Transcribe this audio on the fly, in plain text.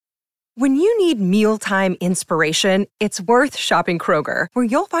When you need mealtime inspiration, it's worth shopping Kroger, where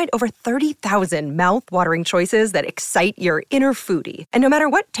you'll find over 30,000 mouth-watering choices that excite your inner foodie. And no matter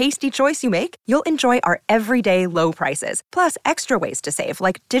what tasty choice you make, you'll enjoy our everyday low prices, plus extra ways to save,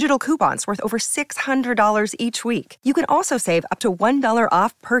 like digital coupons worth over $600 each week. You can also save up to $1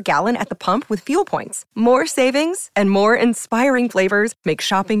 off per gallon at the pump with fuel points. More savings and more inspiring flavors make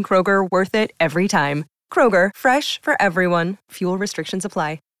shopping Kroger worth it every time. Kroger, fresh for everyone. Fuel restrictions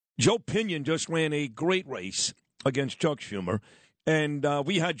apply. Joe Pinion just ran a great race against Chuck Schumer, and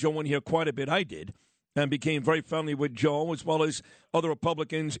we had Joe in here quite a bit. I did, and became very friendly with Joe, as well as other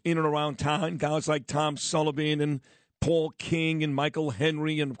Republicans in and around town, guys like Tom Sullivan and Paul King and Michael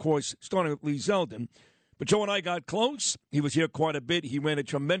Henry, and, of course, starting with Lee Zeldin. But Joe and I got close. He was here quite a bit. He ran a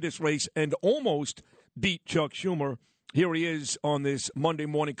tremendous race and almost beat Chuck Schumer. Here he is on this Monday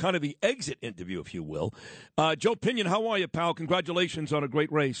morning, kind of the exit interview, if you will. Joe Pinion, how are you, pal? Congratulations on a great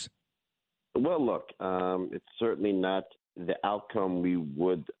race. Well, look, it's certainly not the outcome we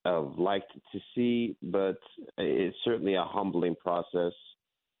would have liked to see, but it's certainly a humbling process,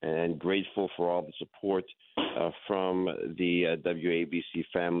 and grateful for all the support from the WABC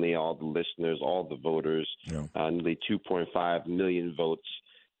family, all the listeners, all the voters, nearly 2.5 million votes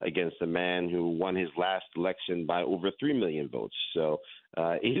against a man who won his last election by over 3 million votes. So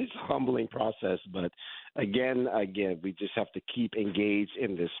it is a humbling process. But again, we just have to keep engaged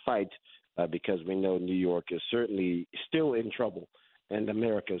in this fight because we know New York is certainly still in trouble and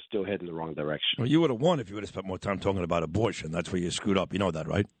America is still heading the wrong direction. Well, you would have won if you would have spent more time talking about abortion. That's where you screwed up. You know that,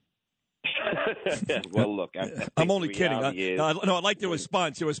 right? Well, look, I'm only kidding. I liked your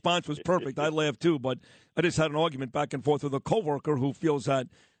response. Your response was perfect. I laughed too, but I just had an argument back and forth with a coworker who feels that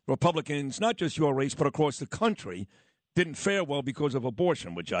Republicans, not just your race, but across the country, didn't fare well because of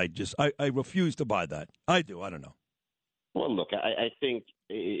abortion, which I refuse to buy that. I do. I don't know. Well, look, I think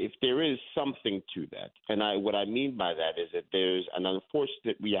if there is something to that, and what I mean by that is that there's an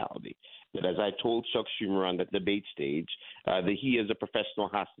unfortunate reality that, as I told Chuck Schumer on the debate stage, that he is a professional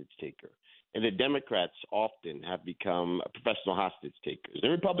hostage taker. And the Democrats often have become professional hostage takers,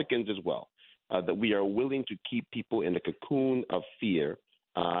 and Republicans as well, that we are willing to keep people in the cocoon of fear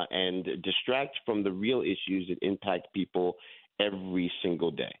and distract from the real issues that impact people every single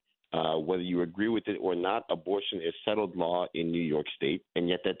day. Whether you agree with it or not, abortion is settled law in New York State, and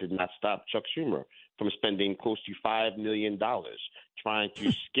yet that did not stop Chuck Schumer from spending close to $5 million trying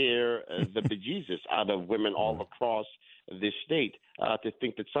to scare the bejesus out of women all across this state to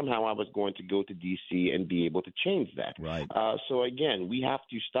think that somehow I was going to go to D.C. and be able to change that. Right. So, again, we have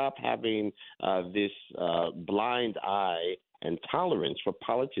to stop having this blind eye and tolerance for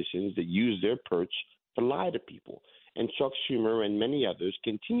politicians that use their perch to lie to people. And Chuck Schumer and many others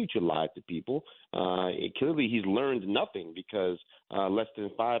continue to lie to people. Clearly, he's learned nothing because less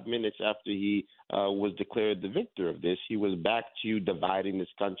than 5 minutes after he was declared the victor of this, he was back to dividing this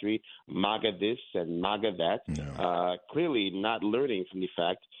country, MAGA this and MAGA that, clearly not learning from the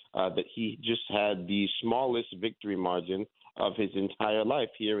fact that he just had the smallest victory margin of his entire life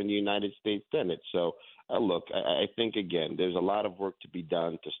here in the United States Senate. So, look, I think, again, there's a lot of work to be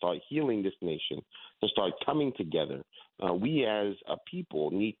done to start healing this nation, to start coming together. We as a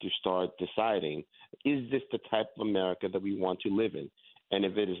people need to start deciding, is this the type of America that we want to live in? And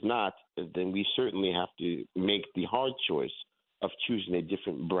if it is not, then we certainly have to make the hard choice of choosing a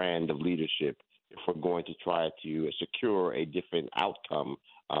different brand of leadership if we're going to try to secure a different outcome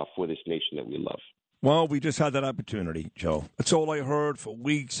for this nation that we love. Well, we just had that opportunity, Joe. That's all I heard for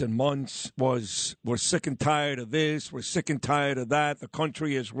weeks and months was we're sick and tired of this, we're sick and tired of that, the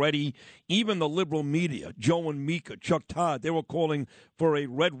country is ready. Even the liberal media, Joe and Mika, Chuck Todd, they were calling for a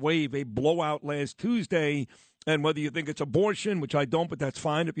red wave, a blowout last Tuesday. And whether you think it's abortion, which I don't, but that's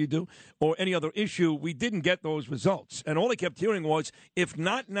fine if you do, or any other issue, we didn't get those results. And all I kept hearing was, if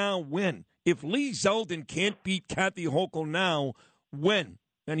not now, when? If Lee Zeldin can't beat Kathy Hochul now, when?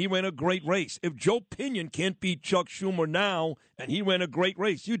 And he ran a great race. If Joe Pinion can't beat Chuck Schumer now, and he ran a great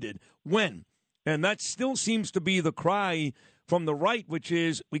race, you did, when? And that still seems to be the cry from the right, which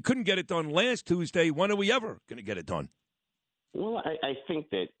is, we couldn't get it done last Tuesday. When are we ever going to get it done? Well, I think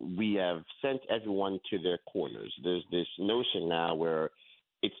that we have sent everyone to their corners. There's this notion now where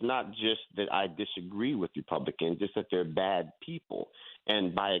it's not just that I disagree with Republicans, it's that they're bad people.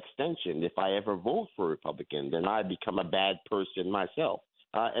 And by extension, if I ever vote for a Republican, then I become a bad person myself,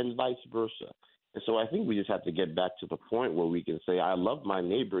 and vice versa. And so I think we just have to get back to the point where we can say, I love my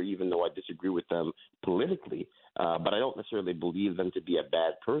neighbor, even though I disagree with them politically, but I don't necessarily believe them to be a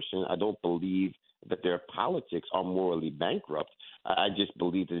bad person. I don't believe that their politics are morally bankrupt. I just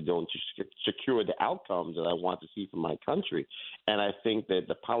believe that they don't secure the outcomes that I want to see for my country. And I think that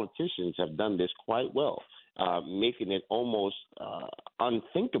the politicians have done this quite well, making it almost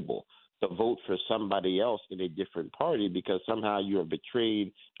unthinkable to vote for somebody else in a different party because somehow you have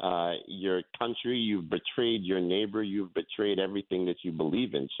betrayed your country, you've betrayed your neighbor, you've betrayed everything that you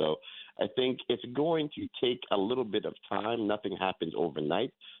believe in. So I think it's going to take a little bit of time. Nothing happens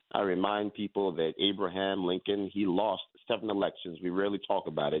overnight. I remind people that Abraham Lincoln, he lost 7 elections. We rarely talk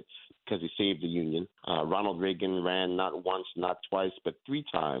about it because he saved the Union. Ronald Reagan ran not once, not twice, but 3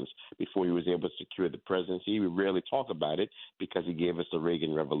 times before he was able to secure the presidency. We rarely talk about it because he gave us the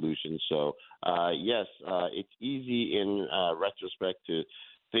Reagan Revolution. So, yes, it's easy in retrospect to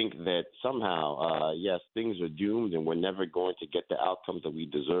think that somehow, yes, things are doomed and we're never going to get the outcomes that we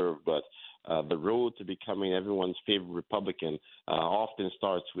deserve. But the road to becoming everyone's favorite Republican often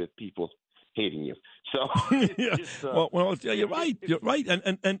starts with people hating you. So, yeah. just, well, you're right. You're right.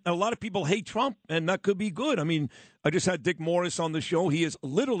 And a lot of people hate Trump, and that could be good. I mean, I just had Dick Morris on the show. He is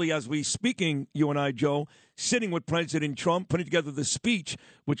literally, as we speaking, you and I, Joe, sitting with President Trump, putting together the speech,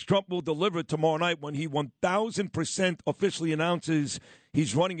 which Trump will deliver tomorrow night when he 1,000% officially announces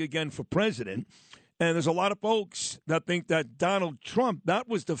he's running again for president. And there's a lot of folks that think that Donald Trump, that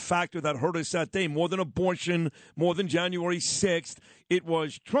was the factor that hurt us that day, more than abortion, more than January 6th. It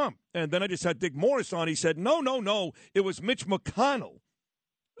was Trump. And then I just had Dick Morris on. He said, no. It was Mitch McConnell.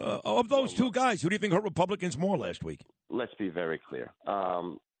 Of those two guys, who do you think hurt Republicans more last week? Let's be very clear.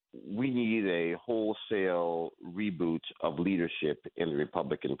 We need a wholesale reboot of leadership in the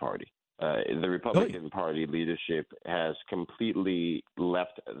Republican Party. The Republican Party leadership has completely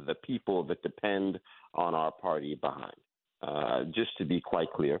left the people that depend on our party behind. Just to be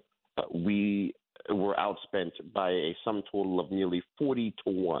quite clear, we were outspent by a sum total of nearly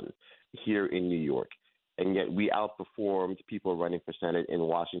 40-1 here in New York. And yet we outperformed people running for Senate in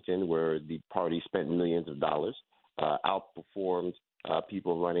Washington, where the party spent millions of dollars, outperformed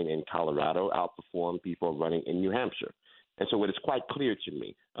people running in Colorado, outperformed people running in New Hampshire. And so it is quite clear to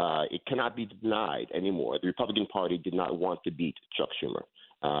me, it cannot be denied anymore. The Republican Party did not want to beat Chuck Schumer.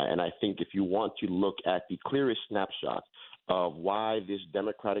 And I think if you want to look at the clearest snapshot of why this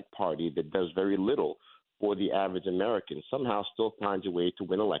Democratic Party that does very little for the average American somehow still finds a way to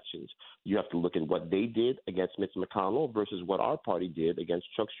win elections, you have to look at what they did against Mitch McConnell versus what our party did against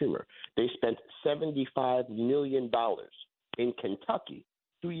Chuck Schumer. They spent $75 million in Kentucky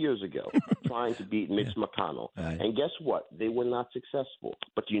 2 years ago trying to beat Mitch McConnell. Right. And guess what? They were not successful.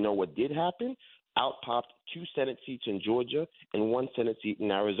 But do you know what did happen? Out popped 2 Senate seats in Georgia and 1 Senate seat in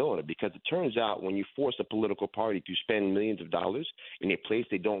Arizona, because it turns out when you force a political party to spend millions of dollars in a place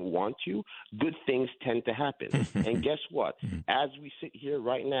they don't want to, good things tend to happen. And guess what? As we sit here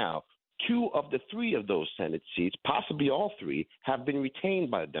right now, 2 of the 3 of those Senate seats, possibly all 3, have been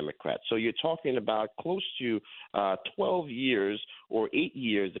retained by the Democrats. So you're talking about close to 12 years or 8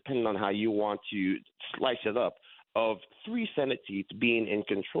 years, depending on how you want to slice it up, of 3 Senate seats being in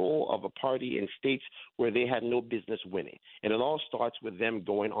control of a party in states where they had no business winning. And it all starts with them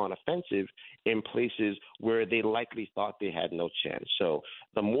going on offensive in places where they likely thought they had no chance. So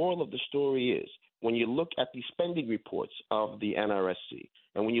the moral of the story is, when you look at the spending reports of the NRSC,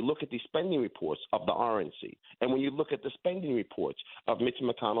 and when you look at the spending reports of the RNC, and when you look at the spending reports of Mitch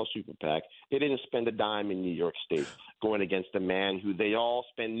McConnell's super PAC, they didn't spend a dime in New York State going against a man who they all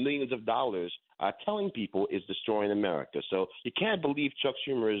spend millions of dollars telling people is destroying America. So you can't believe Chuck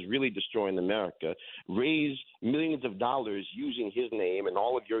Schumer is really destroying America. Raise millions of dollars using his name and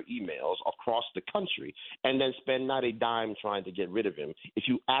all of your emails across the country, and then spend not a dime trying to get rid of him if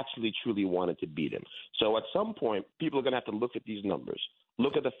you actually truly wanted to beat him. So at some point, people are going to have to look at these numbers.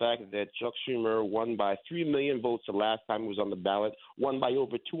 Look at the fact that Chuck Schumer won by 3 million votes the last time he was on the ballot, won by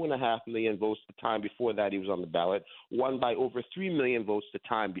over 2.5 million votes the time before that he was on the ballot, won by over 3 million votes the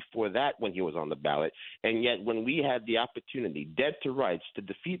time before that when he was on the ballot. And yet when we had the opportunity, dead to rights, to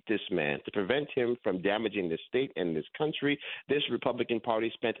defeat this man, to prevent him from damaging this state and this country, this Republican Party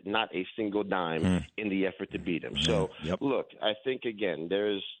spent not a single dime in the effort to beat him. So, look, I think, again,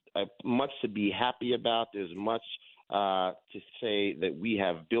 there's much to be happy about. There's much to say that we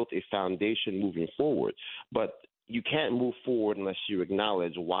have built a foundation moving forward. But you can't move forward unless you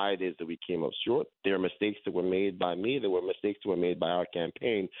acknowledge why it is that we came up short. There are mistakes that were made by me. There were mistakes that were made by our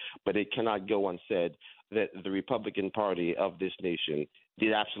campaign. But it cannot go unsaid that the Republican Party of this nation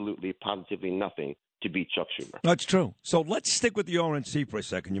did absolutely, positively nothing to beat Chuck Schumer. That's true. So let's stick with the RNC for a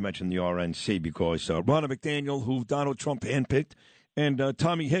second. You mentioned the RNC because Ronna McDaniel, who Donald Trump handpicked, and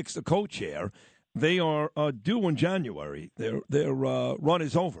Tommy Hicks, the co-chair, they are due in January. Their run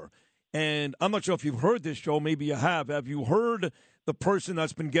is over. And I'm not sure if you've heard this, Joe. Maybe you have. Have you heard the person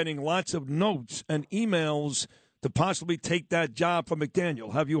that's been getting lots of notes and emails to possibly take that job from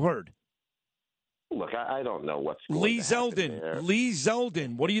McDaniel? Have you heard? Look, I don't know what's going Lee to happen Zeldin. there. Lee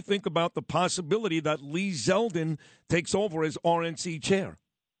Zeldin. What do you think about the possibility that Lee Zeldin takes over as RNC chair?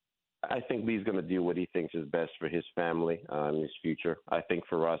 I think Lee's going to do what he thinks is best for his family and his future. I think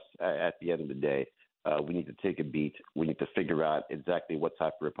for us, at the end of the day, we need to take a beat. We need to figure out exactly what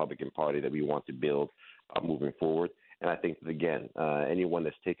type of Republican Party that we want to build moving forward. And I think that, again, anyone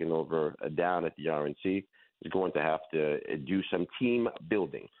that's taken over down at the RNC is going to have to do some team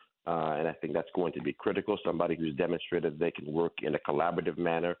building. And I think that's going to be critical. Somebody who's demonstrated they can work in a collaborative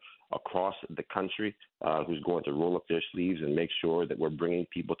manner across the country, who's going to roll up their sleeves and make sure that we're bringing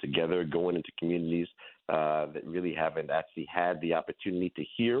people together, going into communities that really haven't actually had the opportunity to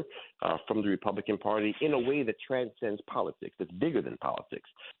hear from the Republican Party in a way that transcends politics, that's bigger than politics.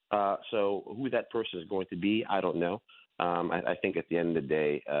 So who that person is going to be, I don't know. I think at the end of the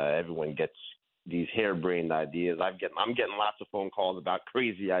day, everyone gets these harebrained ideas. I'm getting lots of phone calls about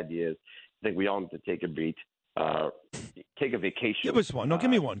crazy ideas. I think we all need to take a beat, take a vacation. Give us one. No, give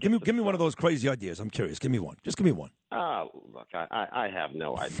me one. Give me one of those crazy ideas. I'm curious. Give me one. Just give me one. Look, I have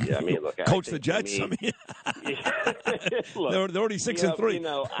no idea. I mean, look, coach the Jets. Look, they're already 6-3. You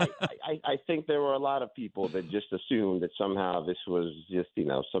know, I think there were a lot of people that just assumed that somehow this was just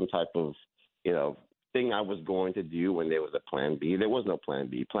some type of thing I was going to do when there was a plan B. There was no plan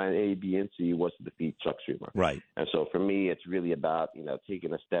B. Plan A, B, and C was to defeat Chuck Schumer. Right. And so for me, it's really about,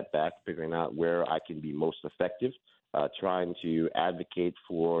 taking a step back, figuring out where I can be most effective, trying to advocate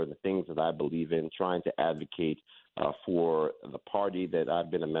for the things that I believe in, trying to advocate for the party that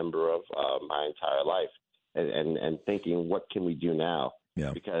I've been a member of my entire life, and thinking, what can we do now?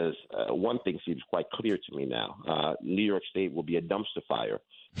 Yeah. Because one thing seems quite clear to me now. New York State will be a dumpster fire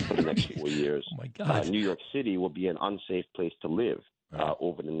for the next 4 years. Oh, my God. New York City will be an unsafe place to live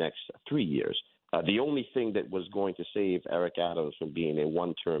over the next 3 years. The only thing that was going to save Eric Adams from being a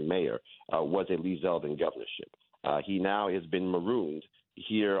one-term mayor was a Lee Zeldin governorship. He now has been marooned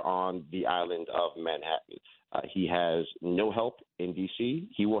here on the island of Manhattan. He has no help in D.C.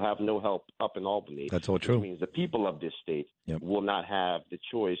 He will have no help up in Albany. That's all true. Which means the people of this state will not have the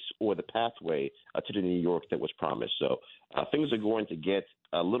choice or the pathway to the New York that was promised. So things are going to get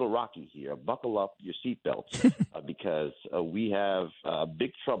a little rocky here. Buckle up your seatbelts because we have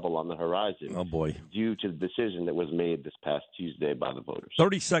big trouble on the horizon. Oh, boy. Due to the decision that was made this past Tuesday by the voters.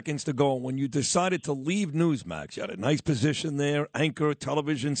 30 seconds to go. When you decided to leave Newsmax, you had a nice position there, anchor,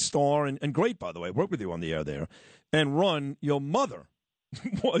 television star, and great, by the way. I worked with you on the air there. And run, your mother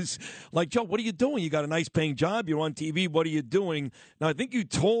was like, Joe, what are you doing? You got a nice paying job. You're on TV. What are you doing? Now, I think you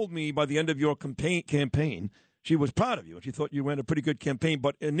told me by the end of your campaign, she was proud of you, and she thought you ran a pretty good campaign.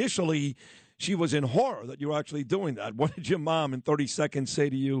 But initially, she was in horror that you were actually doing that. What did your mom, in 30 seconds, say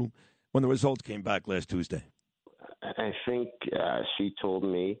to you when the results came back last Tuesday? I think she told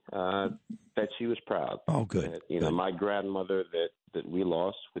me that she was proud. Oh, good. That, my grandmother that we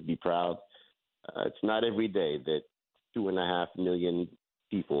lost would be proud. It's not every day that 2.5 million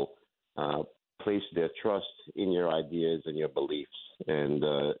people place their trust in your ideas and your beliefs. And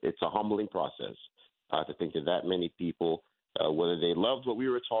it's a humbling process to think that many people, whether they loved what we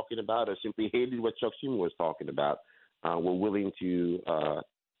were talking about or simply hated what Chuck Schumer was talking about, were willing to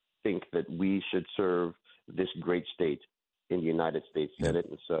think that we should serve this great state in the United States Senate.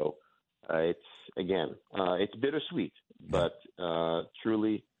 And so it's bittersweet, but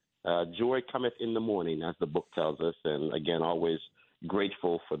truly joy cometh in the morning, as the book tells us. And again, always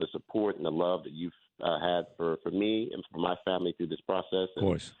grateful for the support and the love that you've had for me and for my family through this process. Of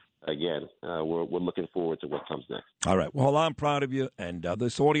course. Again, we're looking forward to what comes next. All right. Well, I'm proud of you, and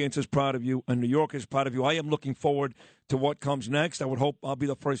this audience is proud of you, and New York is proud of you. I am looking forward to what comes next. I would hope I'll be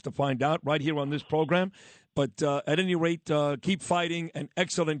the first to find out right here on this program. But at any rate, keep fighting. An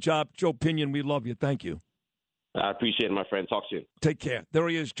excellent job. Joe Pinion, we love you. Thank you. I appreciate it, my friend. Talk soon. Take care. There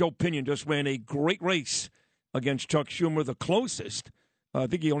he is. Joe Pinion just ran a great race against Chuck Schumer, the closest. I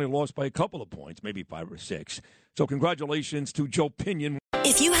think he only lost by a couple of points, maybe 5 or 6. So congratulations to Joe Pinion.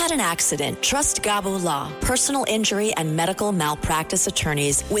 If you had an accident, trust Gabo Law, personal injury and medical malpractice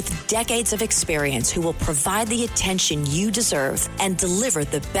attorneys with decades of experience who will provide the attention you deserve and deliver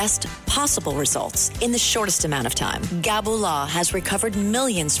the best possible results in the shortest amount of time. Gabo Law has recovered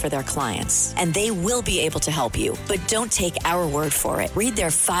millions for their clients, and they will be able to help you. But don't take our word for it. Read their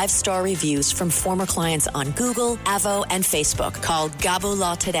 5-star reviews from former clients on Google, Avo, and Facebook. Call Gabo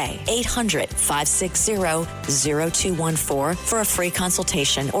Law today, 800-560-0214 for a free consultation,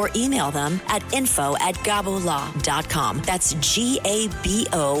 or email them at info@gabolaw.com. That's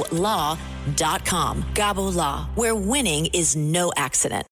GABO law.com. Gabo Law, where winning is no accident.